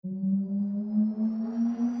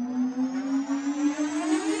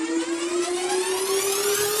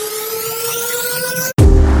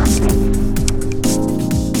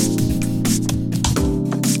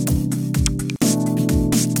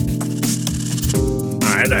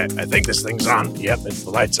right, I think this thing's on. Yep, it's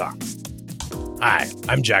the lights on. Hi,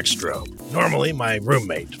 I'm Jack Strobe. Normally, my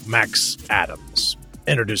roommate, Max Adams,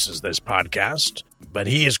 introduces this podcast, but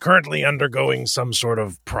he is currently undergoing some sort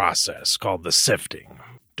of process called the sifting.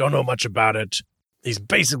 Don't know much about it. He's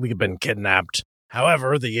basically been kidnapped.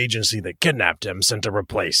 However, the agency that kidnapped him sent a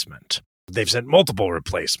replacement. They've sent multiple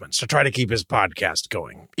replacements to try to keep his podcast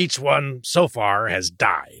going. Each one, so far, has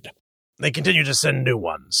died. They continue to send new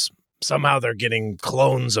ones. Somehow they're getting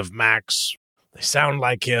clones of Max. They sound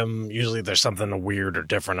like him. Usually there's something weird or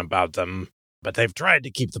different about them. But they've tried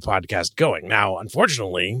to keep the podcast going. Now,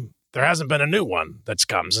 unfortunately, there hasn't been a new one that's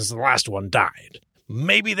come since the last one died.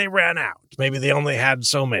 Maybe they ran out. Maybe they only had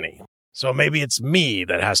so many. So maybe it's me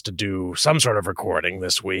that has to do some sort of recording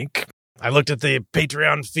this week. I looked at the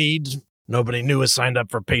Patreon feed. Nobody new has signed up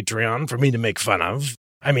for Patreon for me to make fun of.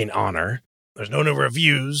 I mean, honor. There's no new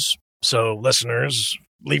reviews. So listeners,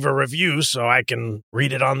 leave a review so I can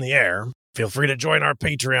read it on the air. Feel free to join our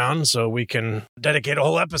Patreon so we can dedicate a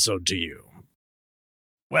whole episode to you.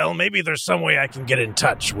 Well, maybe there's some way I can get in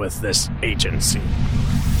touch with this agency.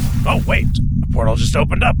 Oh, wait. A portal just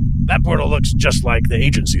opened up. That portal looks just like the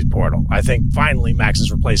agency's portal. I think finally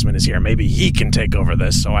Max's replacement is here. Maybe he can take over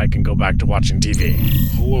this so I can go back to watching TV.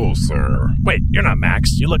 Hello, sir. Wait, you're not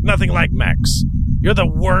Max. You look nothing like Max. You're the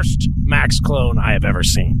worst Max clone I have ever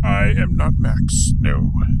seen. I am not Max.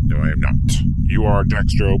 No, I am not. You are Jack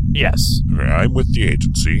Strobe? Yes. I'm with the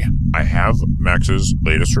agency. I have Max's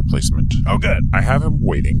latest replacement. Oh, good. I have him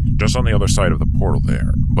waiting just on the other side of the portal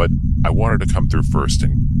there, but I wanted to come through first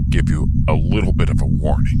and give you a little bit of a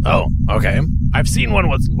warning. Oh, okay. I've seen one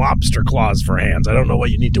with lobster claws for hands. I don't know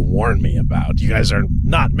what you need to warn me about. You guys are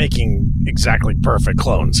not making exactly perfect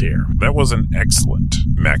clones here. That was an excellent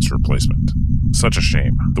Max replacement. Such a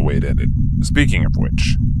shame the way it ended. Speaking of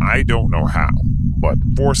which, I don't know how, but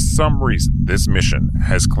for some reason, this mission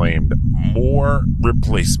has claimed more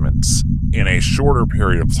replacements in a shorter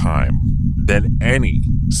period of time than any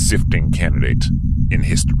sifting candidate in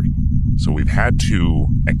history. So we've had to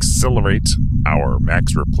accelerate our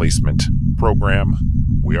Max replacement program.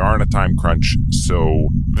 We are in a time crunch, so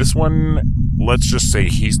this one, let's just say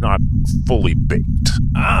he's not fully baked.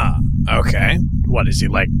 Ah, okay. What, is he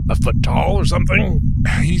like a foot tall or something?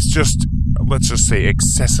 He's just, let's just say,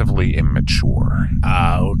 excessively immature.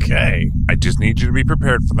 Okay. I just need you to be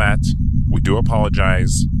prepared for that. We do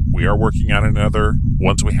apologize. We are working on another.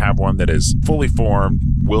 Once we have one that is fully formed,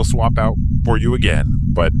 we'll swap out for you again.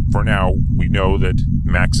 But for now, we know that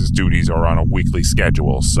Max's duties are on a weekly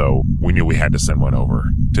schedule, so we knew we had to send one over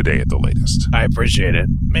today at the latest. I appreciate it.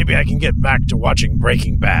 Maybe I can get back to watching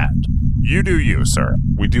Breaking Bad. You do you, sir.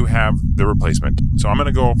 We do have the replacement, so I'm going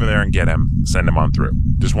to go over there and get him, send him on through.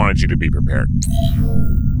 Just wanted you to be prepared.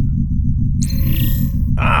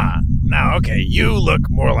 Now, okay, you look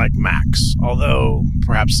more like Max, although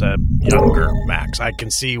perhaps a younger Max. I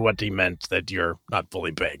can see what he meant, that you're not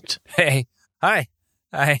fully baked. Hey, hi.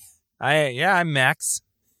 Yeah, I'm Max.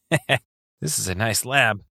 This is a nice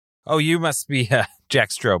lab. Oh, you must be Jack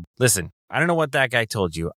Strobe. Listen, I don't know what that guy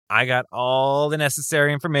told you. I got all the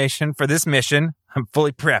necessary information for this mission. I'm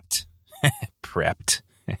fully prepped. Prepped.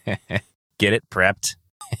 Get it? Prepped?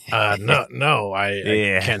 No,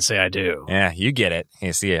 I can't say I do. Yeah, you get it.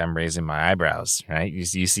 You see, I'm raising my eyebrows, right? You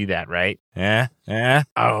see that, right? Yeah.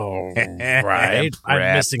 Oh, right.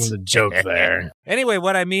 I'm missing the joke there. Anyway,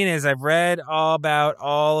 what I mean is I've read all about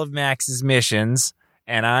all of Max's missions,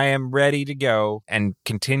 and I am ready to go and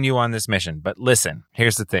continue on this mission. But listen,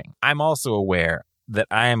 here's the thing. I'm also aware that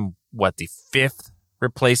I am, the fifth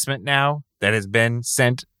replacement now that has been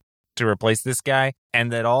sent to replace this guy,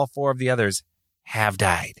 and that all four of the others have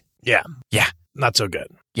died. Yeah. Yeah. Not so good.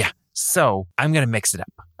 Yeah. So I'm going to mix it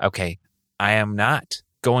up. Okay. I am not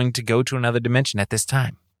going to go to another dimension at this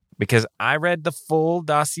time because I read the full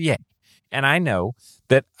dossier and I know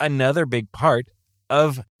that another big part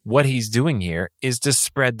of what he's doing here is to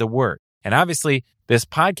spread the word. And obviously this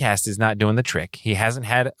podcast is not doing the trick. He hasn't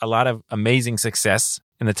had a lot of amazing success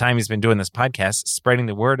in the time he's been doing this podcast, spreading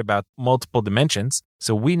the word about multiple dimensions.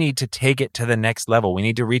 So we need to take it to the next level. We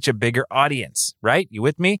need to reach a bigger audience, right? You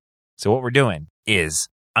with me? So what we're doing is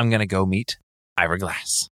I'm going to go meet Ira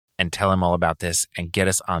Glass and tell him all about this and get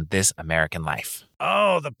us on This American Life.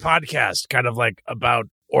 Oh, the podcast, kind of like about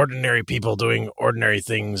ordinary people doing ordinary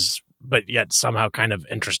things, but yet somehow kind of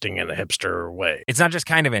interesting in a hipster way. It's not just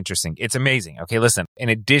kind of interesting. It's amazing. Okay, listen, in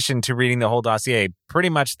addition to reading the whole dossier, pretty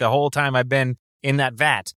much the whole time I've been in that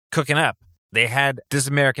vat cooking up, they had This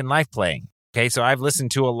American Life playing. Okay, so I've listened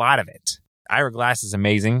to a lot of it. Ira Glass is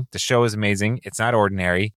amazing. The show is amazing. It's not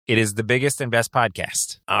ordinary. It is the biggest and best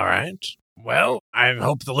podcast. All right. Well, I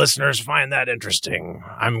hope the listeners find that interesting.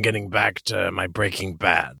 I'm getting back to my Breaking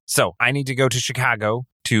Bad. So I need to go to Chicago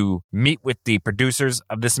to meet with the producers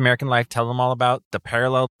of This American Life, tell them all about the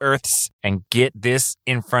parallel Earths, and get this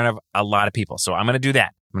in front of a lot of people. So I'm going to do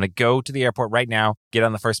that. I'm going to go to the airport right now, get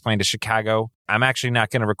on the first plane to Chicago. I'm actually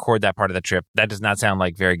not going to record that part of the trip. That does not sound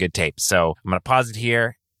like very good tape. So I'm going to pause it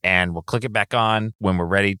here, and we'll click it back on when we're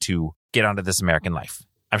ready to get onto This American Life.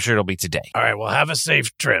 I'm sure it'll be today. All right, well, have a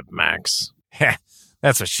safe trip, Max.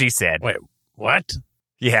 That's what she said. Wait, what?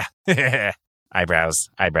 Yeah. Eyebrows.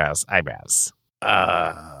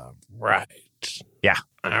 Right. Yeah.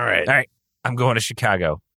 All right. All right. I'm going to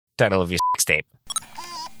Chicago. Title of your tape.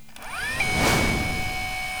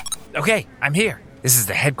 Okay, I'm here. This is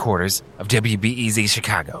the headquarters of WBEZ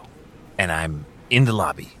Chicago, and I'm in the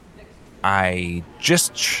lobby. I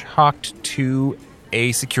just talked to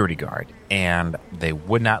a security guard, and they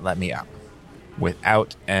would not let me up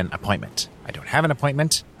without an appointment. I don't have an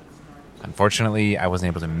appointment. Unfortunately, I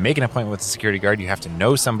wasn't able to make an appointment with the security guard. You have to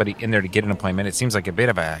know somebody in there to get an appointment. It seems like a bit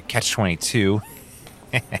of a catch-22.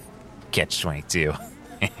 Catch-22.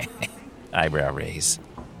 Eyebrow raise.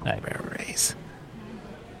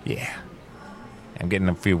 Yeah. I'm getting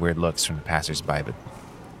a few weird looks from the passersby, but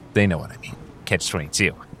they know what I mean.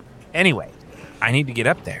 Catch-22. Anyway, I need to get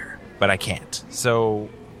up there, but I can't. So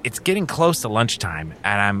it's getting close to lunchtime,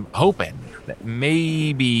 and I'm hoping that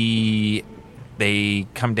maybe they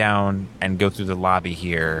come down and go through the lobby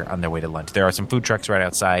here on their way to lunch. There are some food trucks right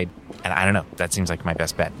outside, and I don't know. That seems like my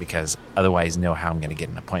best bet, because otherwise know how I'm going to get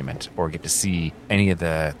an appointment or get to see any of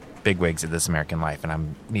the bigwigs of This American Life, and I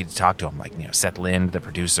need to talk to them, like, Seth Lind, the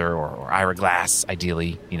producer, or Ira Glass,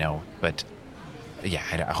 ideally, but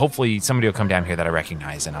yeah, hopefully somebody will come down here that I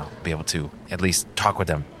recognize, and I'll be able to at least talk with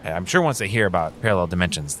them. I'm sure once they hear about parallel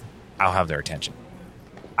dimensions, I'll have their attention.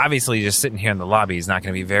 Obviously, just sitting here in the lobby is not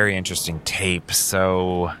going to be very interesting tape,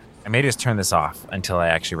 so I may just turn this off until I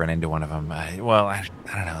actually run into one of them. I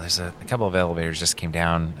don't know. There's a couple of elevators just came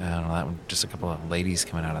down. I don't know, that one, just a couple of ladies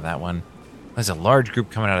coming out of that one. There's a large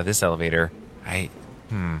group coming out of this elevator. I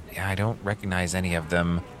don't recognize any of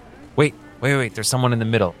them. Wait. There's someone in the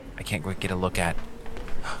middle. I can't quite get a look at.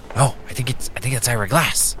 Oh, I think it's Ira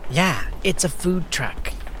Glass. Yeah, it's a food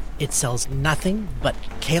truck. It sells nothing but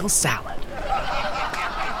kale salad.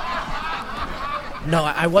 No,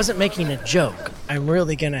 I wasn't making a joke. I'm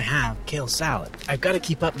really gonna have kale salad. I've got to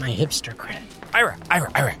keep up my hipster cred. Ira.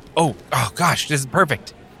 Oh gosh, this is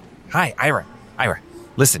perfect. Hi, Ira.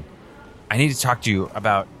 Listen, I need to talk to you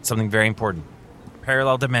about something very important.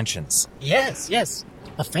 Parallel dimensions. Yes.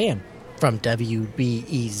 A fan from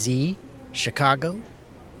WBEZ, Chicago.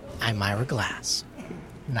 I'm Ira Glass.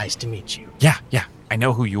 Nice to meet you. Yeah. I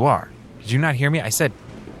know who you are. Did you not hear me? I said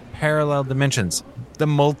parallel dimensions. The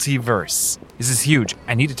multiverse. This is huge.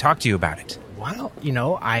 I need to talk to you about it. Well,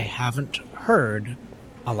 I haven't heard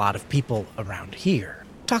a lot of people around here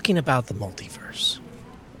talking about the multiverse.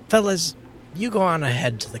 Fellas, you go on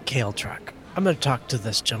ahead to the kale truck. I'm going to talk to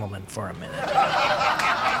this gentleman for a minute.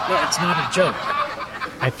 No, it's not a joke.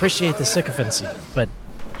 I appreciate the sycophancy, but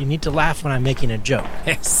you need to laugh when I'm making a joke.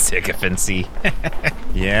 Sycophancy.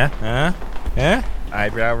 Yeah? Huh?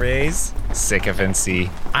 Eyebrow raise. Sycophancy.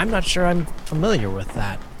 I'm not sure I'm familiar with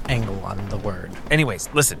that angle on the word. Anyways,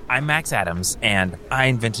 listen, I'm Max Adams, and I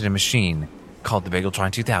invented a machine called the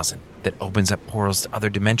Bageltron 2000 that opens up portals to other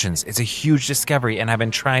dimensions. It's a huge discovery, and I've been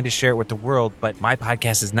trying to share it with the world, but my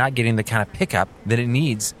podcast is not getting the kind of pickup that it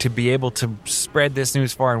needs to be able to spread this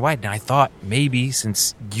news far and wide. And I thought maybe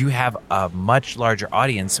since you have a much larger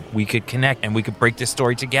audience, we could connect and we could break this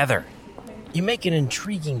story together. You make an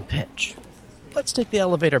intriguing pitch. Let's take the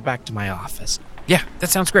elevator back to my office. Yeah, that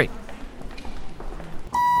sounds great.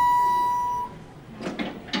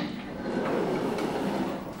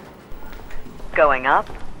 Going up.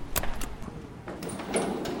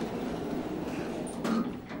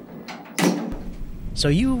 So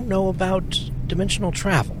you know about dimensional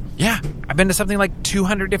travel? Yeah, I've been to something like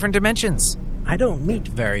 200 different dimensions. I don't meet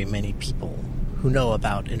very many people who know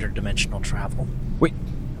about interdimensional travel. Wait.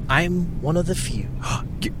 I'm one of the few.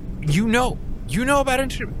 You know about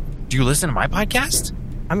Do you listen to my podcast?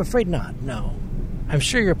 I'm afraid not, no. I'm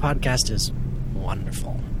sure your podcast is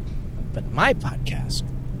wonderful. But my podcast,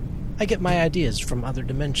 I get my ideas from other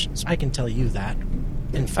dimensions. I can tell you that.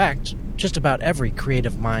 In fact, just about every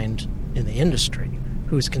creative mind in the industry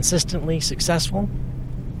who's consistently successful,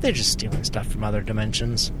 they're just stealing stuff from other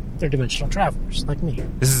dimensions. They're dimensional travelers, like me.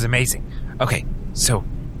 This is amazing. Okay, so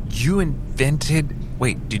you invented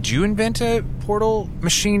Wait, did you invent a portal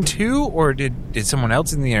machine too? Or did someone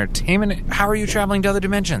else in the entertainment? How are you traveling to other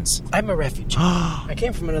dimensions? I'm a refugee. I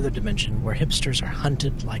came from another dimension where hipsters are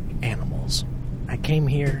hunted like animals. I came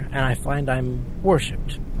here and I find I'm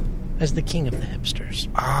worshipped as the king of the hipsters.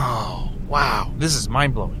 Oh, wow. This is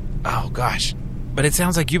mind-blowing. Oh, gosh. But it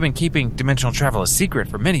sounds like you've been keeping dimensional travel a secret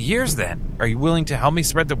for many years then. Are you willing to help me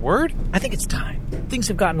spread the word? I think it's time. Things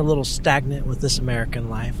have gotten a little stagnant with this American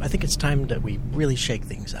life. I think it's time that we really shake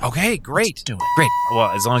things up. Okay, great. Let's do it. Great.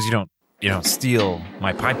 Well, as long as you don't steal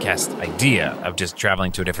my podcast idea of just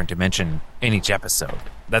traveling to a different dimension in each episode.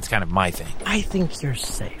 That's kind of my thing. I think you're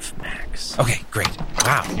safe, Max. Okay, great.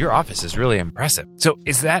 Wow, your office is really impressive. So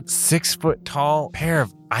is that 6-foot-tall pair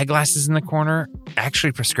of eyeglasses in the corner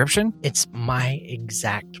actually prescription? It's my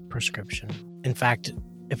exact prescription. In fact,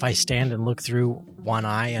 if I stand and look through one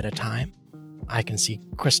eye at a time, I can see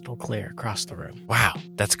crystal clear across the room. Wow,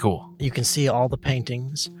 that's cool. You can see all the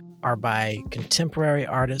paintings are by contemporary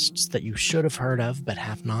artists that you should have heard of but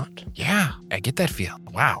have not. Yeah, I get that feel.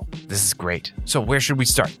 Wow, this is great. So where should we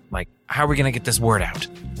start? Like, how are we going to get this word out?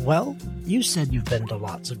 Well, you said you've been to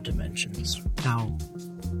lots of dimensions. Now,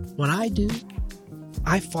 what I do,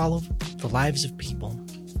 I follow the lives of people.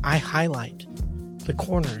 I highlight the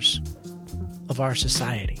corners of our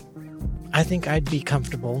society. I think I'd be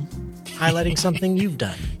comfortable highlighting something you've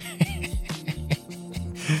done.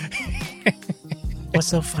 What's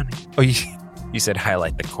so funny? Oh, you said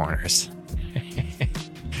highlight the corners.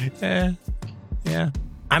 Yeah.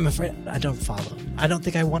 I'm afraid I don't follow. I don't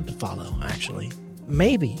think I want to follow, actually.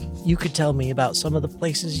 Maybe you could tell me about some of the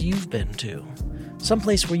places you've been to. Some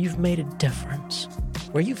place where you've made a difference.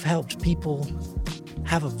 Where you've helped people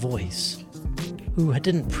have a voice who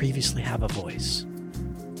didn't previously have a voice.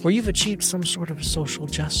 Where you've achieved some sort of social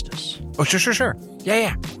justice. Oh, sure.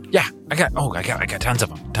 Yeah. I got tons of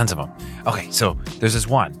them. Okay, so there's this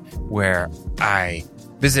one where I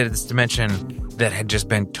visited this dimension that had just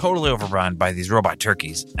been totally overrun by these robot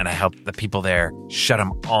turkeys, and I helped the people there shut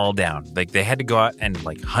them all down. Like, they had to go out and,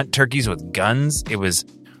 like, hunt turkeys with guns. It was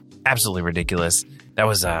absolutely ridiculous. That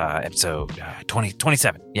was episode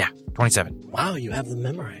 27. Yeah, 27. Wow, you have them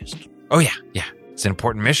memorized. Oh, yeah. It's an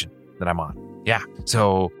important mission that I'm on. Yeah.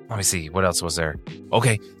 So let me see. What else was there?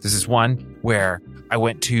 Okay. There's this one where I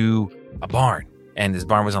went to a barn, and this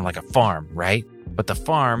barn was on like a farm, right? But the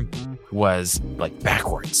farm was like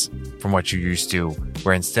backwards from what you're used to,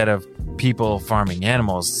 where instead of people farming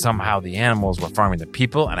animals, somehow the animals were farming the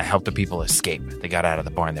people, and I helped the people escape. They got out of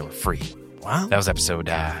the barn. They were free. Wow. That was episode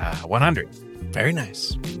 100. Very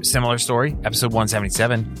nice. Similar story. Episode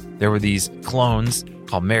 177. There were these clones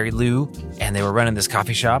called Mary Lou, and they were running this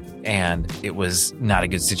coffee shop, and it was not a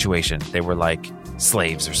good situation. They were like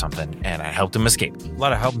slaves or something, and I helped them escape. A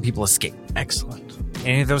lot of helping people escape. Excellent.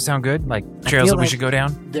 Any of those sound good? Like trails that we should go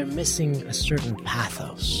down? They're missing a certain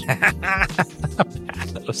pathos.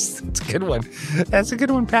 Pathos. That's a good one. That's a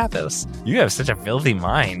good one, pathos. You have such a filthy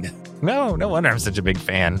mind. No wonder I'm such a big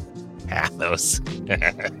fan. Pathos.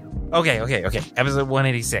 Okay. Episode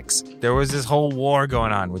 186. There was this whole war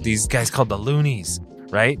going on with these guys called the Loonies,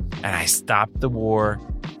 right? And I stopped the war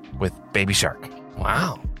with Baby Shark.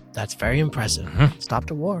 Wow. That's very impressive. Mm-hmm.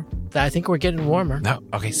 Stopped a war. I think we're getting warmer. No.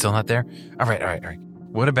 Okay, still not there? All right.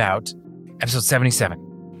 What about episode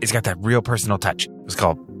 77? It's got that real personal touch. It was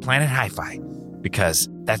called Planet Hi-Fi, because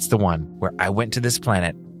that's the one where I went to this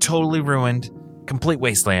planet, totally ruined, complete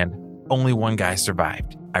wasteland. Only one guy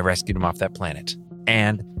survived. I rescued him off that planet.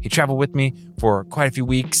 And he traveled with me for quite a few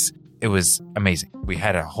weeks. It was amazing. We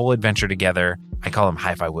had a whole adventure together. I call him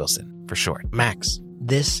Hi-Fi Wilson for short. Max,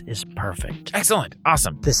 this is perfect. Excellent.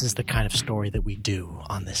 Awesome. This is the kind of story that we do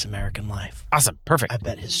on This American Life. Awesome. Perfect. I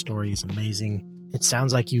bet his story is amazing. It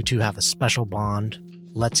sounds like you two have a special bond.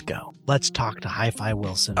 Let's go. Let's talk to Hi-Fi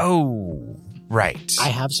Wilson. Oh, right. I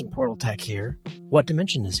have some portal tech here. What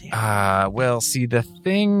dimension is he? Well, see, the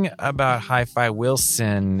thing about Hi-Fi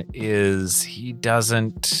Wilson is he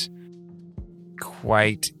doesn't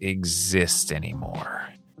quite exist anymore.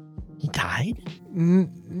 He died?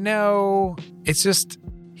 No, it's just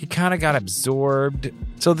he kind of got absorbed.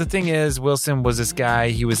 So the thing is, Wilson was this guy.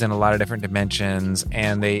 He was in a lot of different dimensions,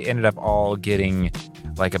 and they ended up all getting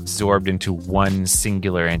like absorbed into one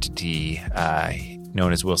singular entity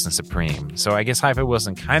known as Wilson Supreme. So I guess Hi-Fi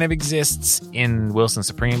Wilson kind of exists in Wilson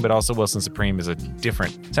Supreme, but also Wilson Supreme is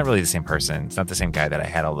it's not really the same person. It's not the same guy that I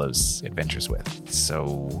had all those adventures with.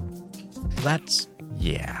 So that's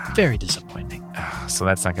yeah, very disappointing. So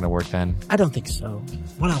that's not going to work then? I don't think so.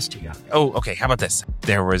 What else do you got? Oh, okay. How about this?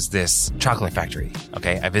 There was this chocolate factory.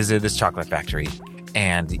 Okay, I visited this chocolate factory,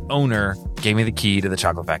 and the owner gave me the key to the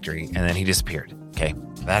chocolate factory, and then he disappeared. Okay,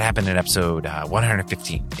 That happened in episode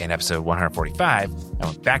 115. In episode 145, I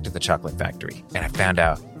went back to the chocolate factory, and I found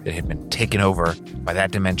out that it had been taken over by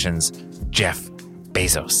that dimension's Jeff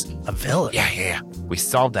Bezos. A villain? Yeah. We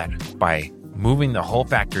solved that by moving the whole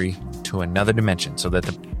factory to another dimension so that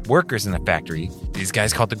the workers in the factory, these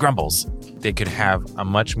guys called the Grumbles, they could have a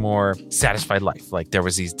much more satisfied life. Like there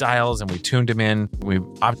was these dials and we tuned them in. We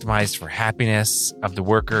optimized for happiness of the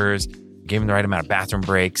workers, gave them the right amount of bathroom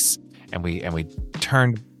breaks, and we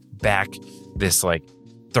turned back this like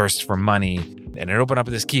thirst for money, and it opened up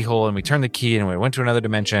this keyhole, and we turned the key and we went to another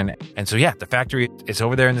dimension. And so yeah, the factory is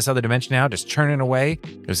over there in this other dimension now, just churning away.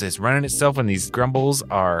 It's running itself, and these Grumbles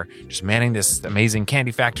are just manning this amazing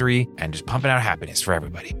candy factory and just pumping out happiness for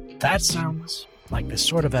everybody. That sounds like the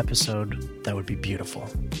sort of episode that would be beautiful.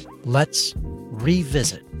 Let's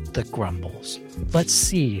revisit the Grumbles. Let's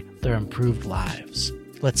see their improved lives.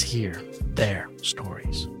 Let's hear their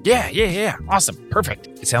stories. Yeah. Awesome. Perfect.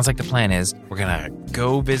 It sounds like the plan is we're going to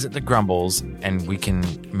go visit the Grumbles, and we can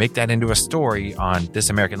make that into a story on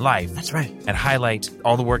This American Life. That's right. And highlight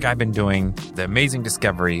all the work I've been doing, the amazing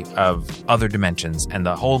discovery of other dimensions and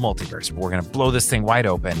the whole multiverse. We're going to blow this thing wide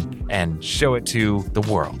open and show it to the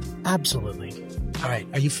world. Absolutely. All right.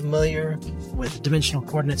 Are you familiar with dimensional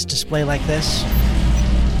coordinates display like this?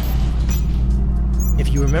 If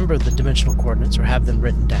you remember the dimensional coordinates or have them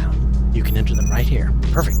written down, you can enter them right here.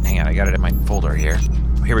 Perfect. Hang on, I got it in my folder here.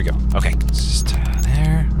 Here we go. Okay, it's just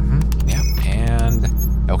there. Yep, and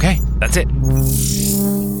okay, that's it. All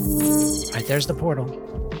right, there's the portal.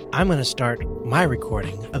 I'm going to start my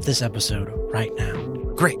recording of this episode right now.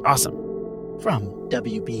 Great, awesome. From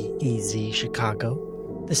WBEZ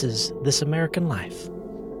Chicago, this is This American Life.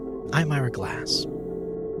 I'm Ira Glass.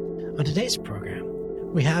 On today's program,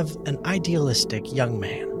 we have an idealistic young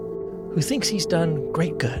man who thinks he's done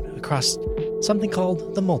great good across something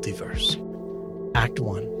called the multiverse. Act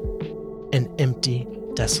 1, an empty,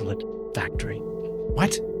 desolate factory.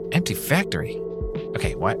 What? Empty factory?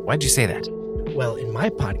 Okay, why'd you say that? Well, in my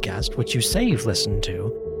podcast, which you say you've listened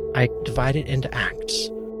to, I divide it into acts.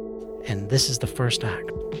 And this is the first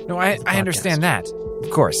act. No, I understand that, of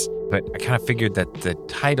course. But I kind of figured that the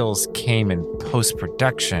titles came in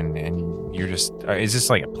post-production, and you're just... is this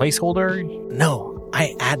like a placeholder? No,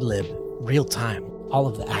 I ad-lib real time all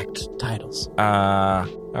of the act titles. All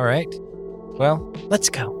right. Well... Let's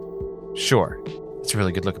go. Sure. It's a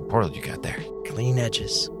really good-looking portal you got there. Clean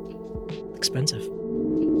edges. Expensive.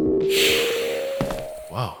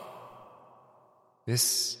 Whoa.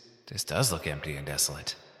 This does look empty and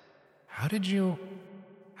desolate. How did you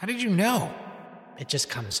know? It just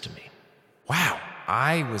comes to me. Wow,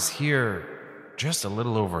 I was here just a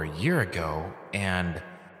little over a year ago, and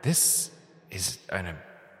this is a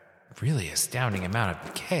really astounding amount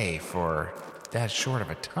of decay for that short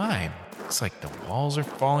of a time. Looks like the walls are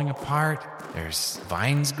falling apart. There's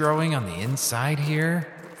vines growing on the inside here.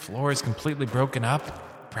 Floor is completely broken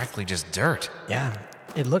up, practically just dirt. Yeah,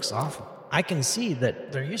 it looks awful. I can see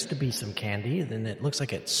that there used to be some candy, then it looks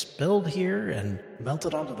like it spilled here and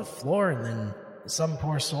melted onto the floor, and then some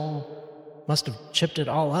poor soul must have chipped it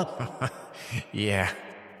all up. Yeah.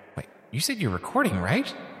 Wait, you said you're recording,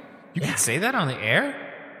 right? You can say that on the air?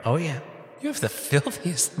 Oh, yeah. You have the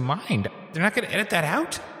filthiest mind. They're not going to edit that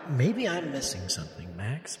out? Maybe I'm missing something,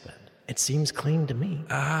 Max, but it seems clean to me.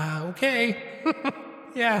 Okay.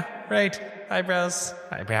 Yeah, right. Eyebrows.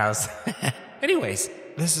 Anyways,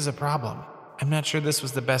 this is a problem. I'm not sure this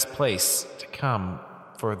was the best place to come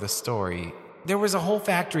for the story. There was a whole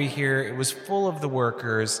factory here. It was full of the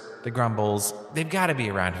workers, the Grumbles. They've got to be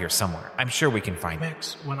around here somewhere. I'm sure we can find them.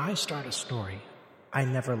 Max, when I start a story, I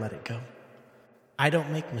never let it go. I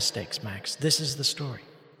don't make mistakes, Max. This is the story.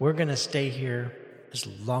 We're going to stay here as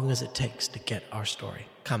long as it takes to get our story,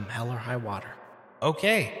 come hell or high water.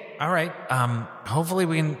 Okay, all right. Hopefully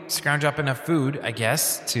we can scrounge up enough food, I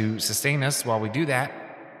guess, to sustain us while we do that.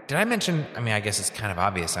 Did I mention, I guess it's kind of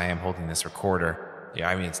obvious I am holding this recorder. Yeah,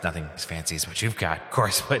 it's nothing as fancy as what you've got, of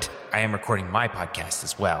course, but I am recording my podcast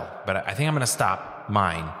as well. But I think I'm going to stop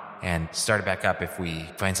mine and start it back up if we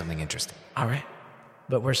find something interesting. All right.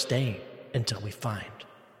 But we're staying until we find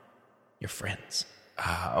your friends.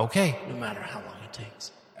 Okay. No matter how long it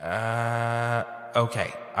takes.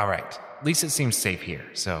 Okay. All right. At least it seems safe here,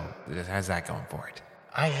 so how's that going for it?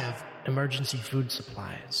 I have emergency food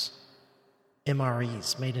supplies.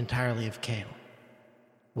 MREs made entirely of kale.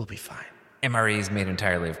 We'll be fine. MREs made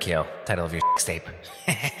entirely of kale. Title of your tape.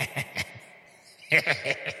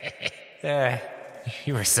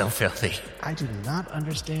 You are so filthy. I do not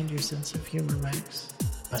understand your sense of humor, Max,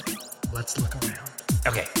 but let's look around.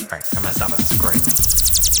 Okay, all right, I'm gonna stop this recording.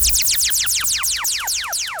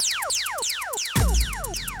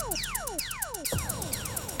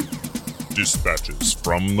 Dispatches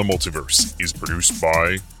from the Multiverse is produced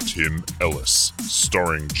by Tim Ellis,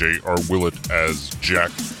 starring J.R. Willett as Jack,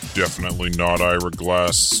 definitely not Ira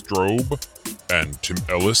Glass Strobe, and Tim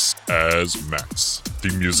Ellis as Max.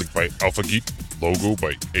 Theme music by Alpha Geek, logo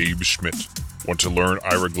by Abe Schmidt. Want to learn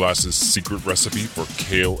Ira Glass's secret recipe for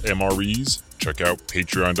kale MREs? Check out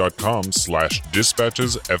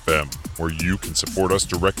patreon.com/dispatchesfm, where you can support us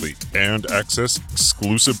directly and access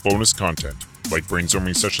exclusive bonus content like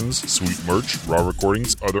brainstorming sessions, sweet merch, raw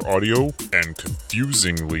recordings, other audio, and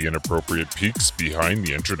confusingly inappropriate peeks behind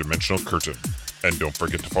the interdimensional curtain. And don't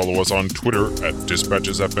forget to follow us on Twitter at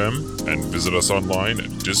DispatchesFM and visit us online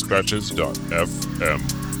at dispatches.fm.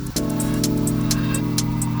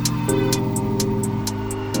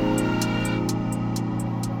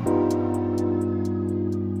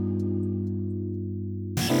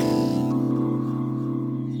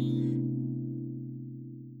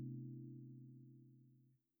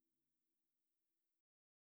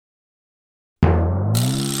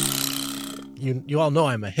 You all know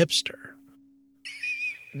I'm a hipster.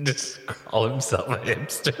 Just call himself a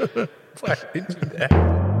hipster. Why did you do that?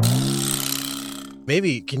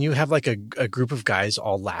 Maybe, can you have like a group of guys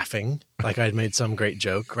all laughing? Like I'd made some great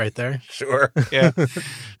joke right there? Sure. Yeah.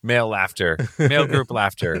 Male laughter. Male group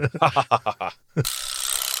laughter.